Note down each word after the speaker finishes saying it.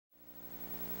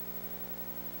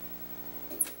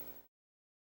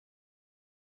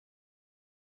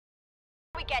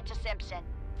we get to Simpson.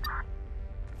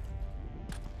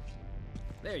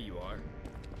 There you are.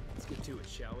 Let's get to it,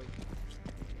 shall we?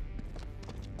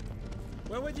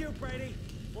 We're with you, Brady.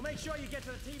 We'll make sure you get to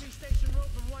the TV station roof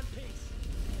in one piece.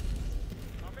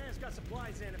 Our van's got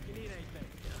supplies in if you need anything.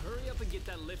 Yeah, hurry up and get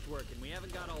that lift working. We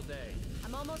haven't got all day.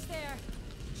 I'm almost there.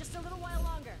 Just a little while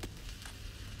longer.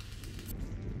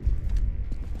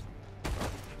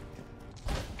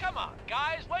 Come on,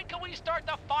 guys. Wait till we start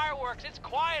the fireworks. It's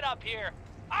quiet up here.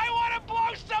 I want to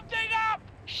blow something up!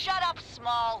 Shut up,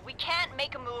 Small. We can't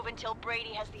make a move until Brady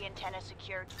has the antenna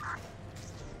secured.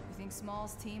 You think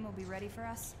Small's team will be ready for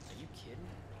us? Are you kidding?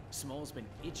 Small's been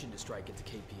itching to strike at the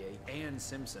KPA and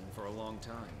Simpson for a long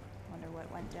time. Wonder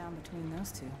what went down between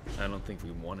those two. I don't think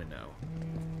we want to know.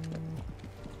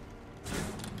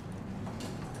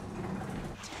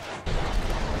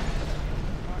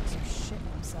 Marks are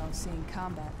shitting themselves seeing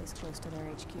combat this close to their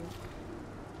HQ.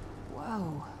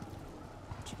 Whoa.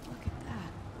 Would you look at that?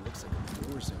 It looks like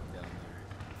a war zone down there.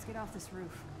 Let's get off this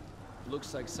roof.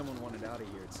 Looks like someone wanted out of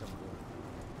here at some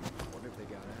point. Wonder if they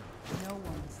got out. No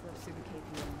one slips through the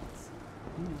KP limits.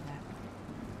 You know that.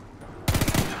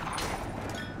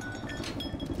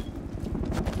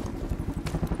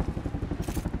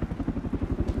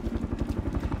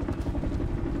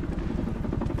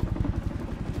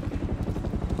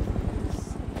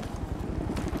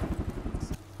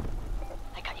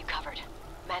 I got you covered.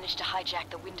 Managed to hijack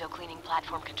the window cleaning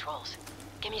platform controls.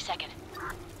 Give me a second.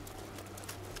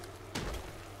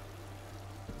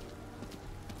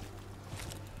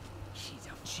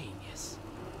 Genius.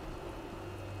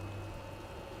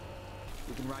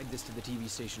 We can ride this to the TV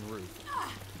station roof.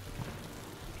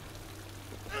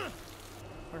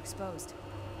 We're exposed.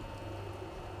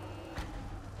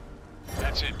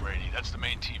 That's it, Brady. That's the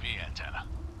main TV antenna.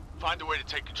 Find a way to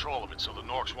take control of it so the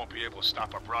Norks won't be able to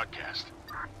stop our broadcast.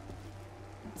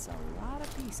 That's a lot of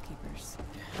peacekeepers.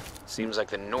 Seems like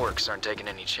the Norks aren't taking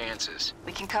any chances.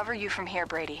 We can cover you from here,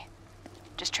 Brady.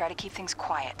 Just try to keep things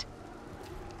quiet.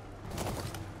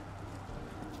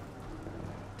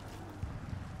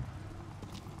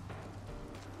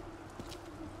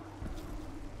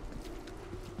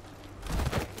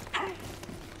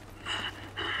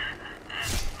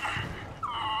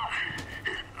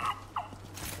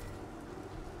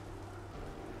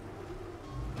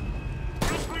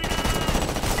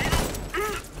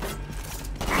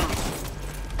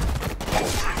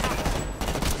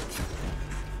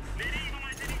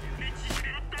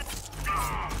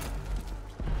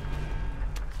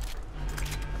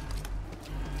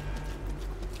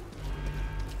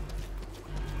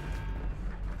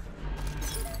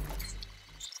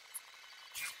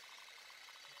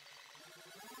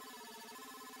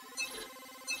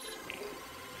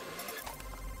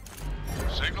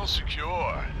 Signal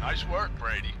secure. Nice work,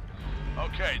 Brady.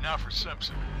 Okay, now for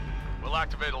Simpson. We'll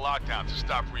activate a lockdown to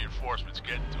stop reinforcements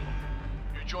getting to him.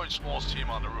 You join Small's team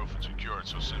on the roof and secure it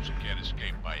so Simpson can't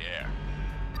escape by air.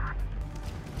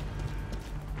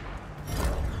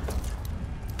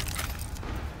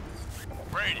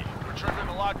 Brady, we're triggering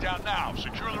the lockdown now.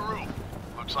 Secure the roof.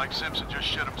 Looks like Simpson just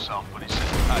shit himself, but he's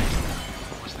sitting tight.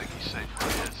 Must think he's safe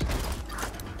where he is.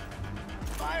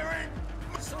 Firing!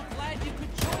 We're so glad you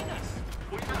could join us.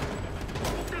 Yeah!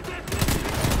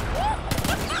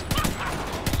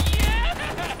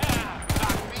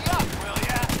 Knock me up, will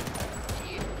ya?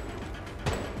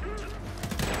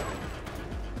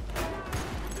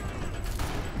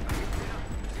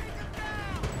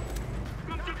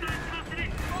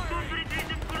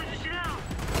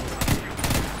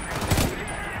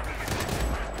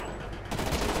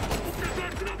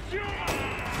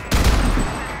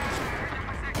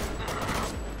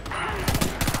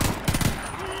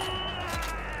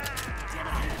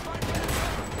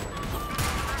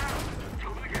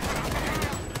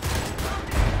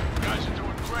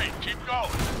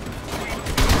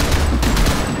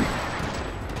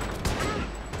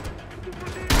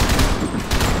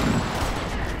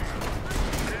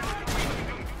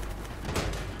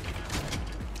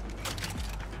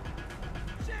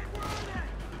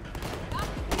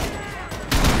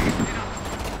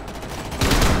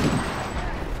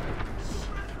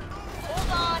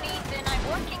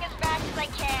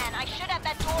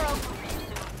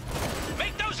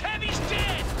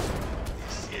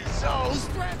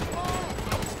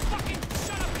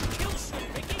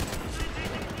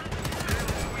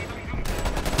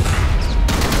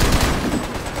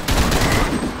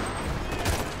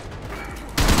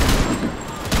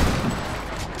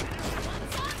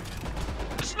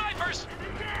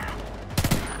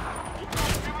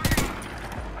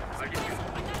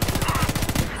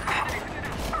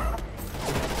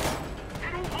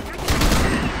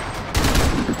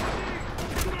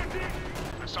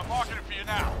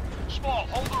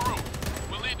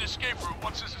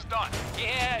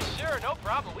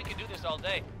 problem. We can do this all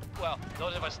day. Well,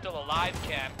 those of us still alive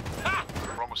can. Ha!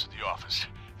 We're almost at the office.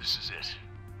 This is it.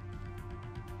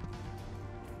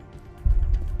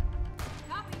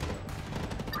 Copy.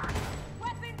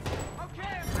 Weapons!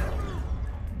 Okay,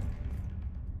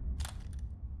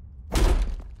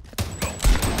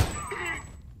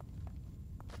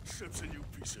 Simpson, you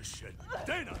piece of shit.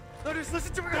 Dana! no, just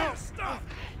listen to me. No, stop!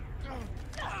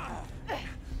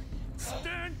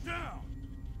 Stand down!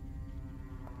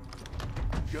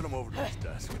 Get him over to his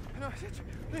desk. No,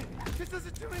 just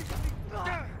listen to me.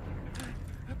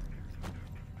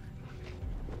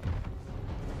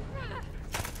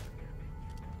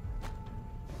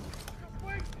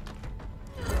 Wait!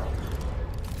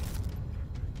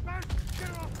 Man, get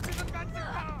off! Get the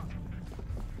goddamn car!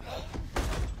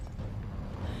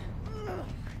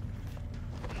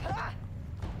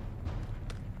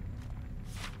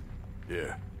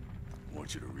 Here, I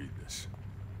want you to read this.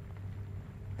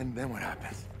 And then what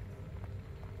happens?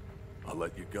 I'll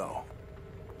let you go.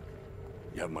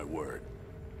 You have my word.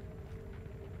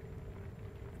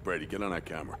 Brady, get on that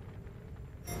camera.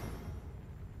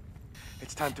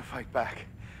 It's time to fight back.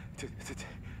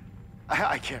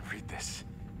 I can't read this.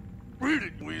 Read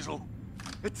it, Weasel.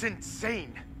 It's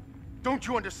insane. Don't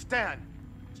you understand?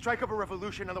 Strike up a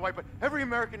revolution and the wipe out every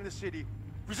American in the city,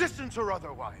 resistance or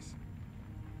otherwise.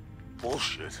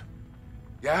 Bullshit.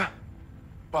 Yeah?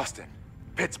 Boston,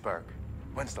 Pittsburgh.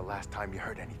 When's the last time you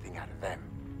heard anything out of them?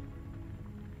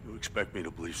 You expect me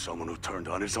to believe someone who turned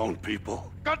on his own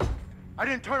people? God! I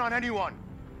didn't turn on anyone.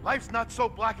 Life's not so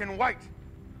black and white.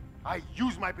 I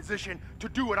use my position to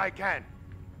do what I can.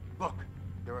 Look,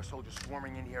 there are soldiers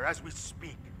swarming in here as we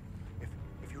speak.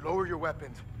 If you lower your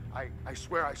weapons, I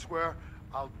swear,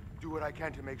 I'll do what I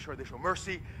can to make sure they show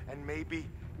mercy and maybe...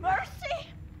 Mercy?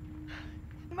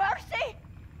 Mercy?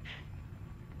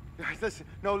 Listen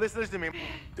to me.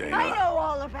 Dana. I know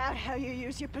all about how you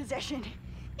use your position.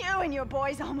 You and your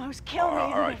boys almost killed me.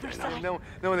 All right, in Dana. Riverside.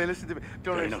 No, they listen to me.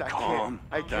 Don't Dana, listen. calm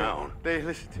I can't. down. They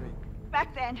listen to me.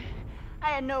 Back then, I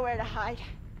had nowhere to hide.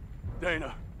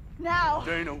 Dana. Now,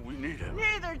 Dana, we need him.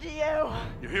 neither do you.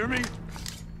 You hear me?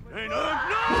 Dana,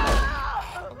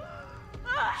 no!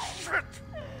 Shit!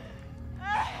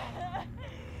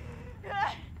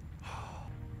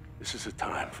 This is a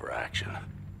time for action.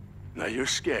 Now, you're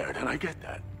scared, and I get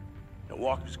that. The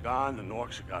Walker's gone, the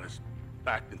Norks have got us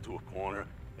backed into a corner,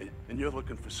 and you're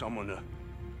looking for someone to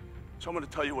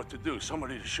tell you what to do,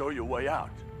 somebody to show you a way out.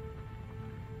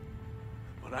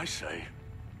 But I say,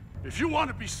 if you want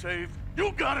to be saved,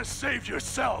 you gotta save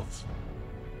yourselves.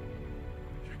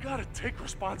 You gotta take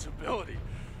responsibility.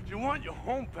 You want your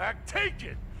home back, take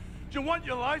it. You want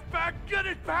your life back, get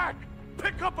it back.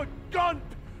 Pick up a gun,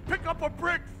 pick up a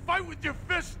brick, fight with your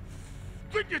fists.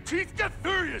 Grit your teeth, get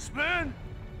furious, man.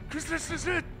 Because this is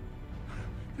it.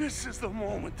 This is the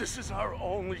moment. This is our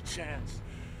only chance.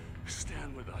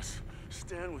 Stand with us.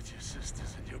 Stand with your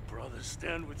sisters and your brothers.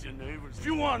 Stand with your neighbors. If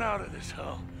you want out of this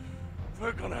hell,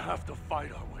 we're gonna have to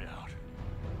fight our way out.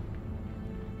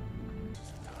 This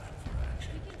is time for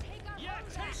action. Yeah,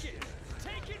 take it!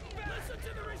 Take it back! Listen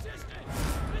to the resistance!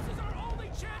 This is our only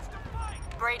chance to fight!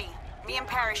 Brady, me and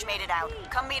Parrish made it out.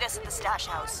 Come meet us at the stash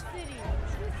house.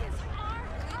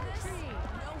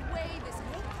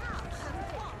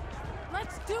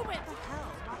 Let's do it!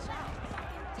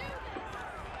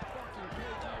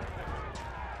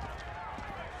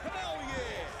 Hell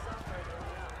yeah!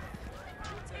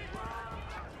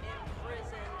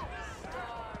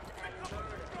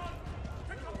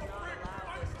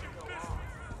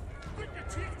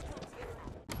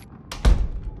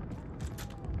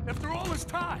 After all this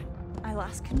time, I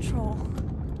lost control.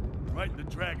 right in the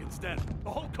Dragon's Den, the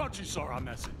whole country saw our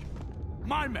message.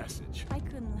 My message. I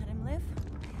couldn't let him live.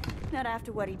 Not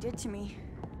after what he did to me.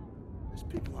 There's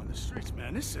people on the streets,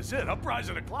 man. This is it.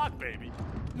 Uprising the clock, baby.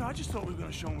 You know, I just thought we were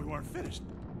gonna show them we weren't finished.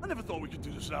 I never thought we could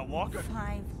do this without Walker.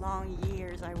 5 long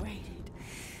years I waited.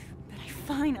 But I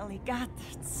finally got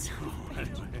this.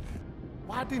 Anyway,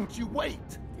 Why didn't you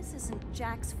wait? This isn't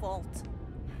Jack's fault.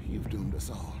 You've doomed us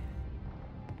all.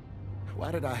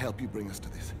 Why did I help you bring us to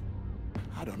this?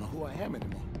 I don't know who I am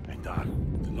anymore. hey, Doc,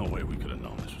 there's no way we could have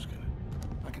known this was gonna...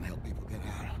 I can help people get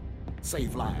out.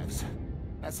 Save lives.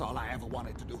 That's all I ever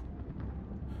wanted to do.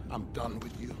 I'm done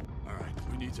with you. All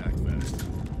right, we need to act fast.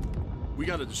 We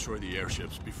gotta destroy the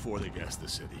airships before they gas the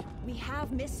city. We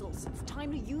have missiles. It's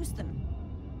time to use them.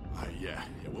 Yeah,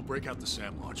 we'll break out the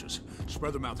SAM launchers.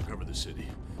 Spread them out to cover the city.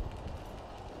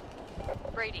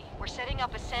 Brady, we're setting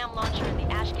up a SAM launcher in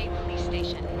the Ashgate police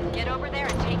station. Get over there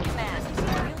and take command.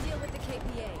 We'll deal with the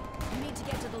KPA. You need to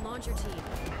get to the launcher team.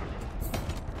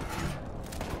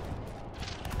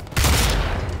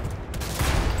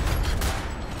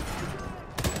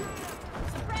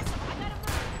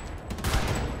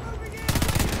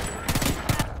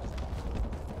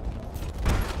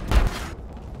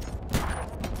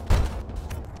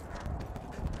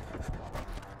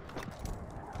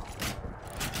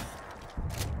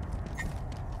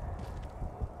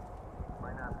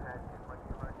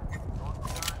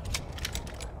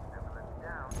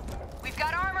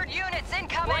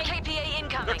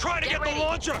 the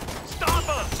launcher! Stop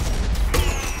him!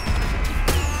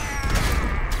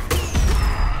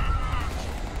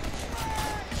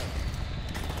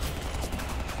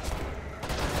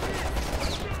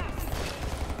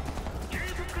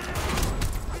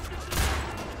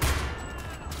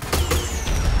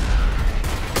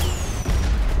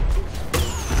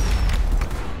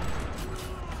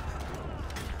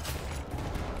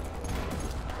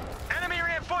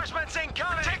 Reinforcements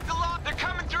incoming! Take the launch! They're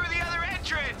coming through the other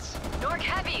entrance! Nork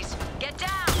heavies, get down!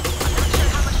 I'm not sure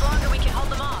how much longer we can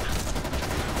hold them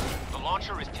off. The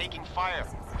launcher is taking fire.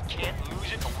 We can't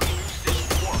lose it or we lose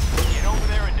this war. Get over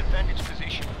there and defend its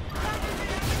position.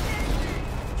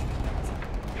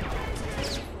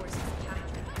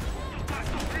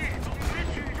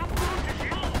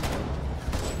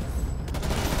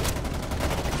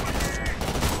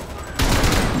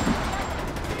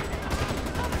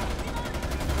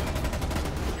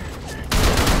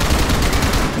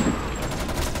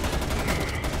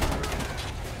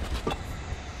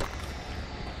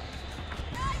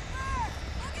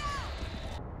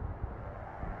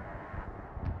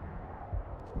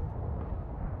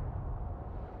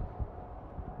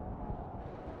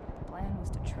 Was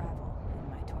to travel in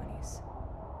my 20s,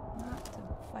 not to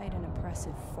fight an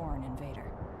oppressive foreign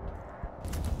invader.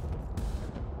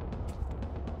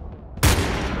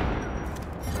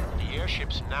 The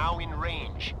airship's now in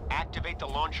range. Activate the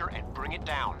launcher and bring it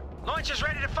down. Launcher's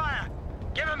ready to fire!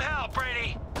 Give him hell,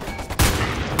 Brady!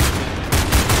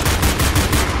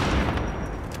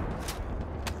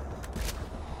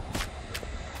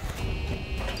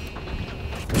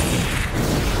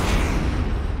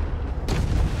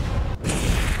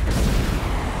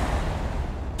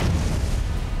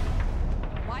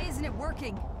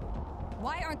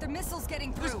 Why aren't the missiles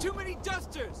getting through? There's too many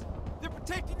dusters! They're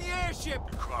protecting the airship!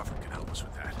 Crawford can help us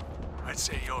with that. I'd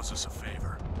say he owes us a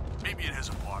favor. Meet me in his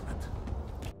apartment.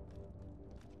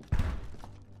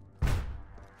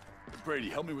 Brady,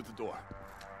 help me with the door.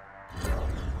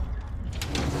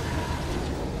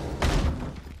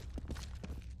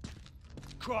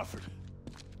 Crawford!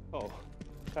 Oh,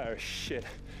 Paris, shit.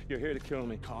 You're here to kill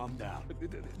me. Calm down.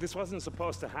 This wasn't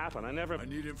supposed to happen. I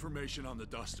need information on the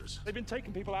dusters. They've been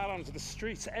taking people out onto the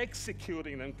streets,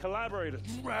 executing them, collaborators.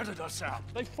 Ratted us out.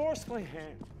 They forced my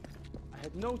hand. I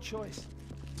had no choice.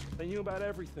 They knew about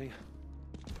everything.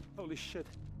 Holy shit.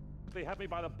 They had me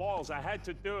by the balls. I had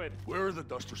to do it. Where are the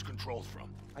dusters controlled from?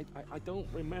 I don't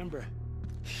remember.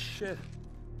 Shit.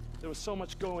 There was so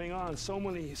much going on, so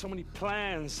many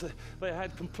plans. They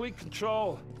had complete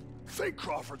control. Think,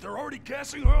 Crawford, they're already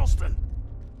gassing Earlston.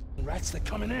 Rats, they're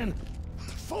coming in.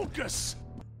 Focus!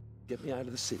 Get me out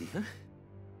of the city, huh?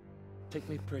 Take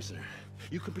me prisoner.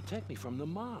 You can protect me from the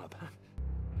mob, huh?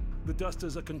 The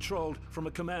dusters are controlled from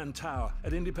a command tower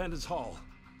at Independence Hall.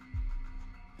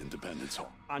 Independence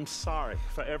Hall? I'm sorry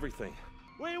for everything.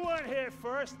 We weren't here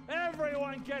first.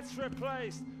 Everyone gets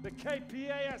replaced. The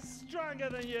KPA is stronger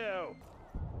than you.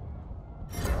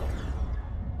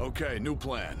 Okay, new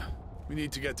plan. We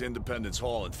need to get to Independence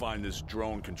Hall and find this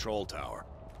drone control tower.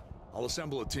 I'll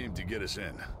assemble a team to get us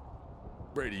in.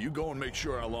 Brady, you go and make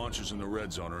sure our launchers in the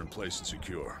red zone are in place and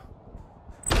secure.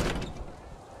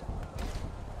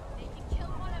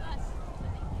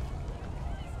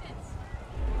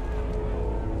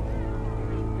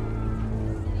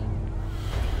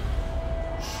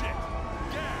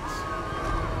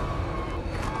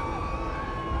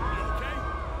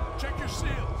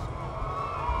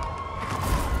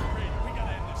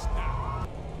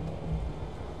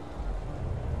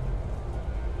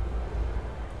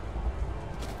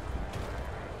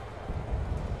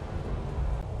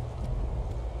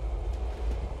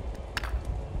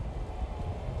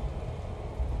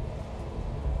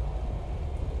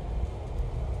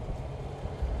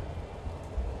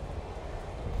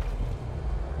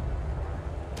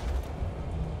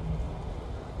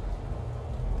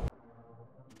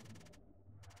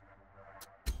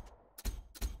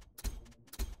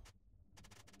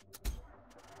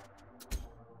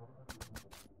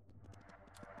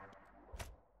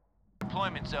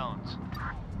 Deployment zones.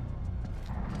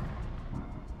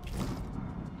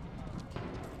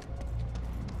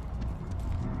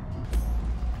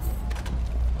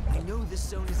 I know this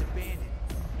zone is abandoned,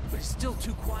 but it's still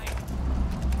too quiet.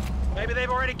 Maybe they've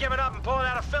already given up and pulling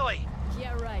out of Philly.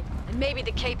 Yeah, right. And maybe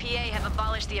the KPA have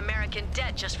abolished the American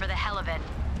debt just for the hell of it.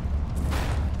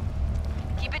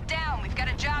 Keep it down. We've got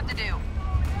a job to do.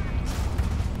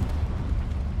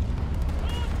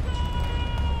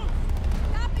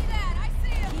 Copy that. I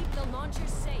see him. Keep the launcher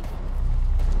safe.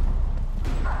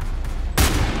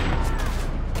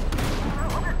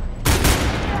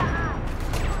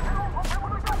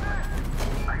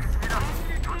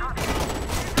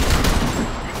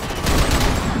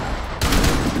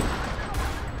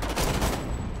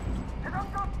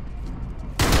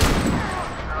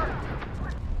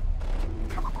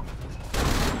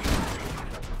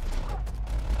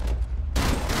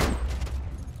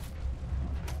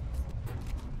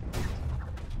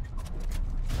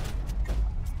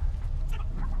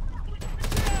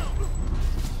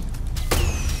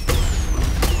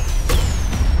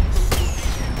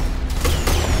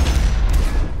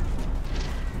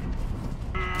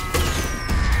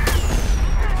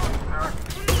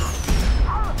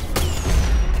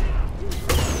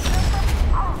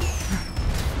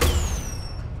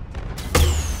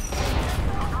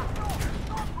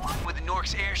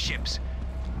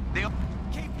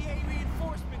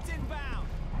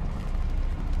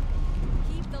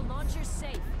 Keep the launchers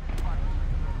safe.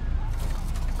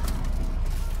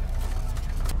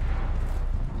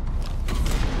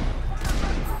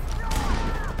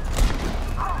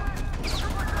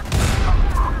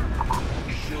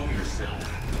 Show yourself.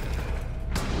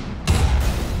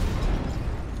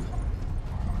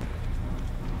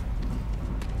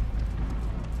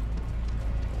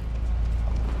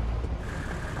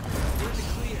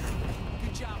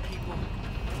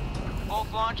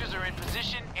 Both launchers are in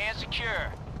position and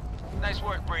secure. Nice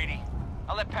work, Brady.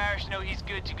 I'll let Parrish know he's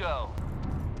good to go.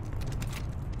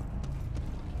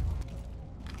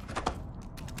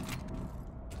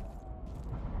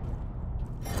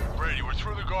 Brady, we're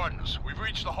through the gardens. We've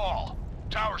reached the hall.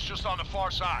 Tower's just on the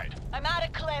far side. I'm out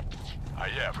of clips.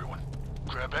 Yeah, everyone.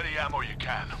 Grab any ammo you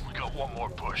can. We got one more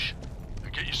push. Now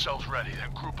get yourselves ready,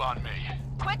 then group on me.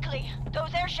 Quickly!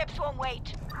 Those airships won't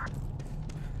wait.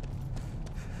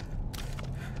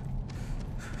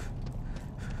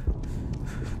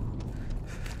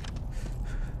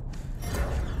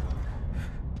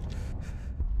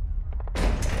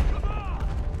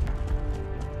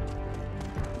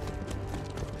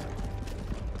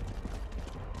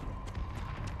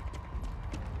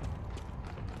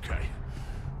 Okay,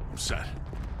 I'm set.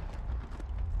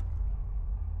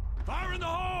 Fire in the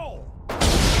hole!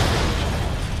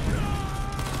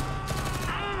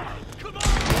 Come on!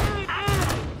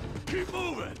 Keep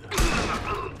moving!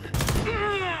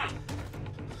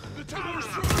 The tower's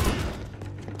through!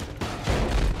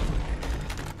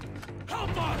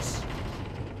 Help us!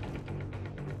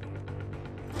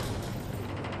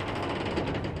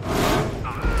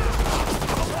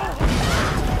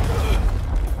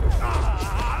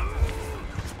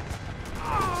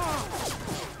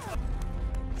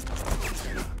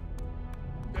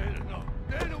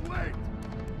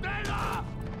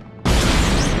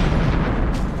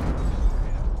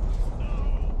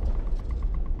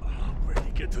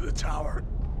 To the tower.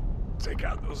 Take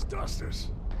out those dusters.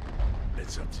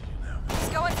 It's up to you now. He's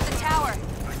going to the tower.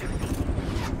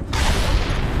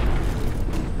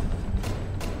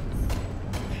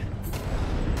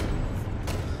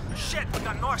 Shit, we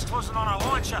got Norse closing on our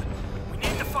launcher. We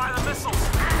need to fire the missiles.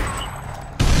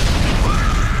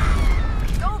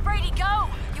 Go, Brady, go!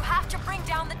 You have to bring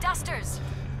down the dusters.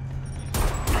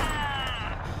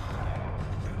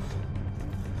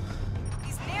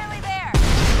 He's nearly there.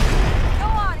 Go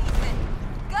on, Ethan.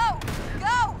 Go!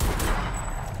 Go!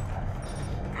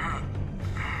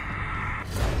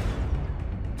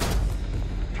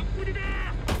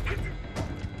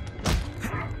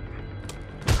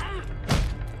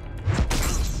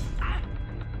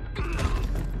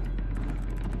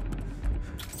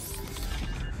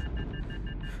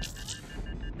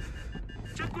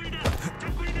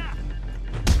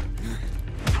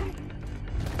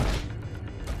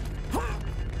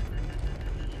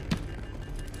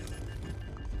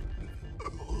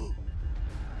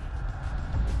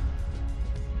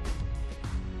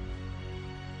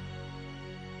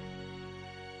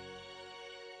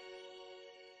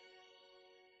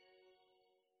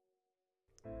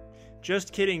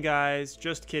 Just kidding, guys.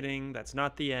 Just kidding. That's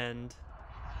not the end.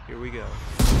 Here we go.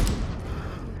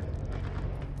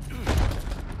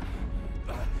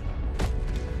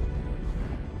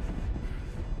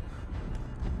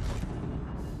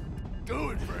 Do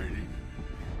it, Brady.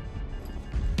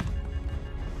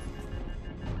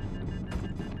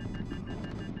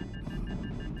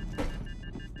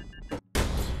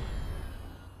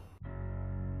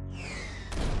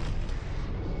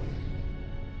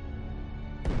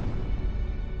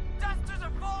 Dusters are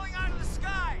falling out of the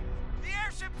sky! The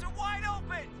airships are wide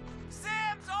open!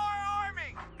 Sam's are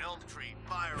arming! Elm Tree,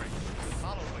 firing.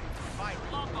 Holloway,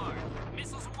 firing. Lombard,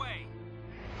 missiles away.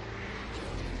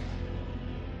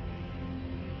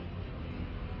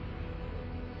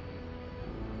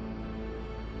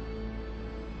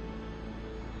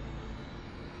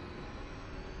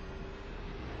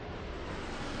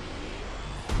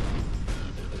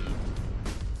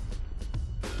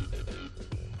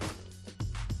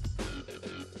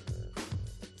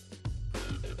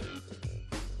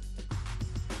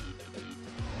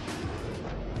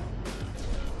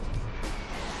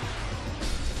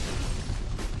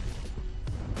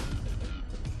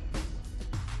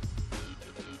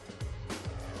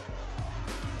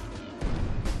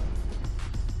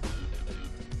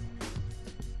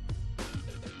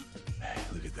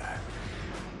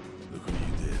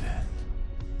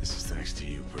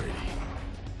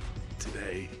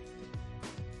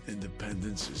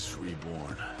 Independence is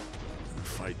reborn, and the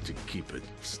fight to keep it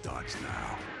starts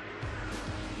now.